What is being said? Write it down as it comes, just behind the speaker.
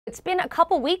It's been a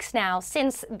couple weeks now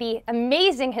since the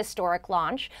amazing historic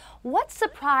launch. What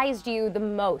surprised you the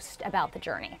most about the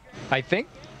journey? I think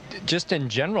just in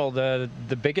general, the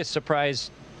biggest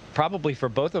surprise probably for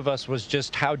both of us was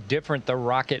just how different the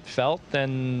rocket felt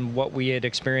than what we had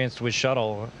experienced with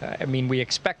shuttle. I mean, we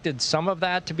expected some of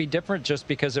that to be different just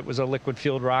because it was a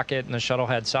liquid-fueled rocket and the shuttle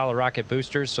had solid rocket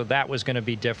boosters, so that was going to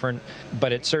be different.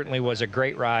 But it certainly was a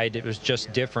great ride. It was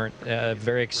just different,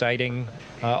 very exciting.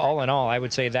 All in all, I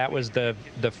would say that was the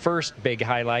first big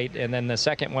highlight, and then the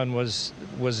second one was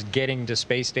getting to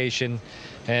space station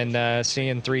and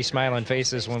seeing three smiling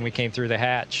faces when we came through the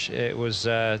hatch. It was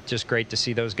just great to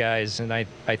see those guys, and I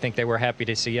think they were happy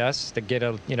to see us, to get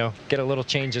a little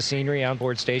change of scenery on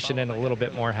board station and a little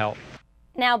bit more help.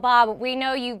 Now, Bob, we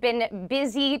know you've been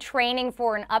busy training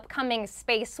for an upcoming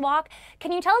spacewalk.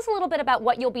 Can you tell us a little bit about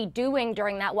what you'll be doing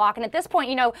during that walk? And at this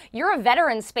point, you're a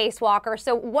veteran spacewalker,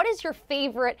 so what is your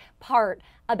favorite part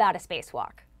about a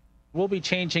spacewalk? We'll be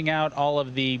changing out all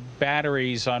of the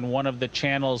batteries on one of the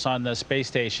channels on the space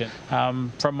station.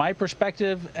 From my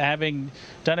perspective, having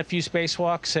done a few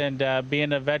spacewalks and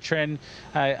being a veteran,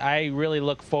 I really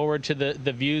look forward to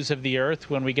the views of the Earth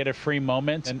when we get a free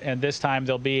moment. And this time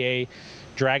there'll be a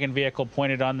Dragon vehicle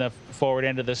pointed on the forward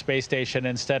end of the space station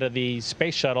instead of the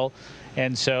space shuttle.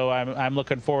 And so I'm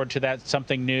looking forward to that,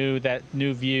 something new, that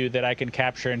new view that I can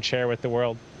capture and share with the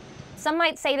world. Some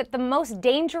might say that the most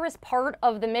dangerous part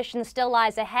of the mission still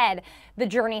lies ahead, the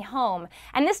journey home.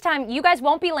 And this time, you guys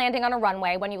won't be landing on a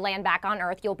runway when you land back on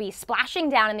Earth. You'll be splashing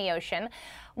down in the ocean.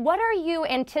 What are you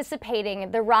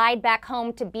anticipating the ride back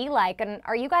home to be like? And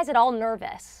are you guys at all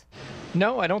nervous?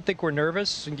 No, I don't think we're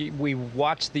nervous. We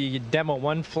watched the Demo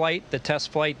 1 flight, the test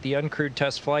flight, the uncrewed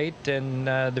test flight, and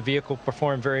the vehicle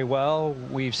performed very well.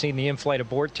 We've seen the in-flight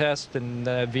abort test, and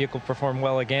the vehicle performed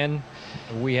well again.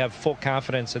 We have full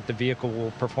confidence that the vehicle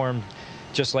will perform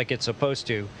just like it's supposed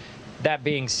to. That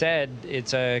being said,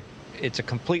 it's a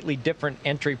completely different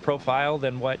entry profile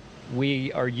than what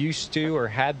we are used to or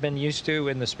had been used to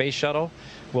in the space shuttle.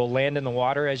 We'll land in the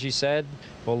water, as you said.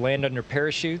 We'll land under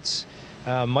parachutes.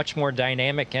 Much more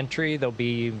dynamic entry. There'll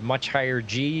be much higher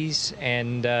Gs,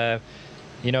 and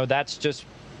that's just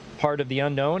part of the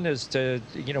unknown. Is to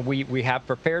we have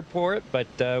prepared for it, but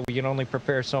we can only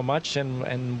prepare so much,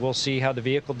 and we'll see how the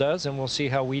vehicle does, and we'll see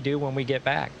how we do when we get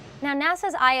back. Now,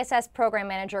 NASA's ISS program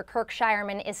manager, Kirk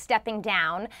Shireman, is stepping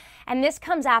down, and this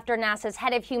comes after NASA's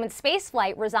head of human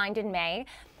spaceflight resigned in May.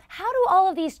 How do all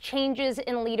of these changes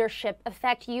in leadership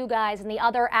affect you guys and the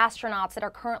other astronauts that are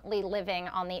currently living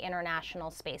on the International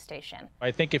Space Station?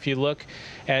 I think if you look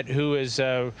at who has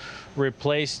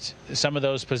replaced some of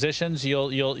those positions,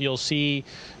 you'll see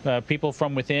people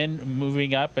from within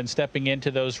moving up and stepping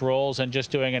into those roles and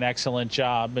just doing an excellent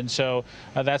job. And so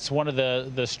that's one of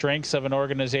the strengths of an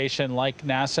organization like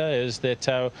NASA, is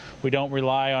that we don't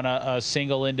rely on a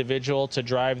single individual to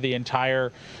drive the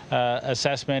entire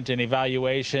assessment and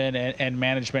evaluation and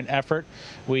management effort.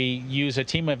 We use a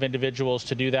team of individuals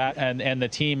to do that, and the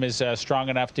team is strong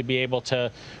enough to be able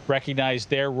to recognize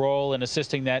their role in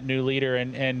assisting that new leader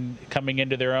and coming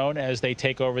into their own as they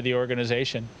take over the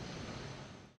organization.